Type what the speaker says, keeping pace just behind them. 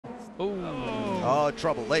Oh,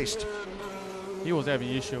 trouble. Leist. He was having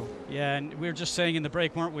issue. Yeah, and we were just saying in the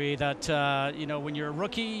break, weren't we, that you know, when you're a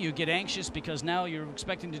rookie, you get anxious because now you're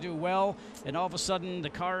expecting to do well, and all of a sudden the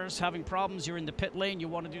car's having problems. You're in the pit lane, you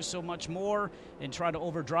want to do so much more and try to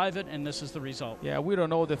overdrive it, and this is the result. Yeah, we don't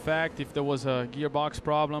know the fact if there was a gearbox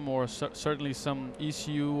problem or certainly some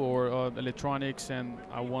ECU or electronics, and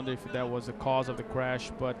I wonder if that was the cause of the crash.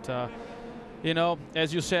 But you know,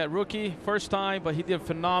 as you said, rookie, first time, but he did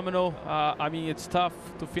phenomenal. I mean, it's tough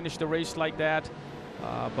to finish the race like that,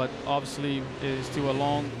 but obviously there's still a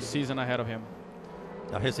long season ahead of him.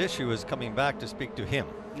 Now his issue is coming back to speak to him.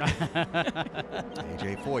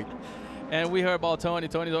 AJ Foyt. And we heard about Tony.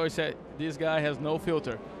 Tony's always said, this guy has no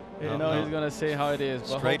filter. You know, he's going to say how it is.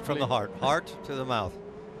 Straight from the heart. Heart to the mouth.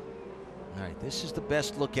 All right, this is the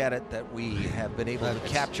best look at it that we have been able to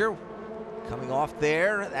capture. Coming off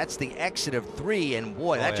there, that's the exit of 3, and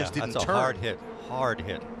boy, that just didn't turn. Hard hit, hard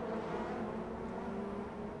hit.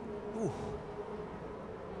 Ooh.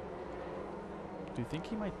 Do you think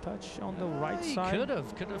he might touch on the right He side? could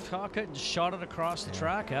have caught it and shot it across the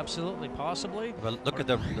track, absolutely, possibly. But look at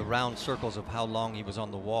the round circles of how long he was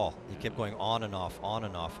on the wall. He kept going on and off, on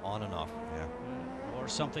and off, on and off. Yeah. Or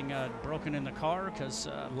something broken in the car, because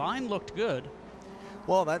line looked good.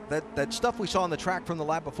 Well, that stuff we saw on the track from the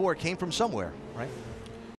lap before came from somewhere, right?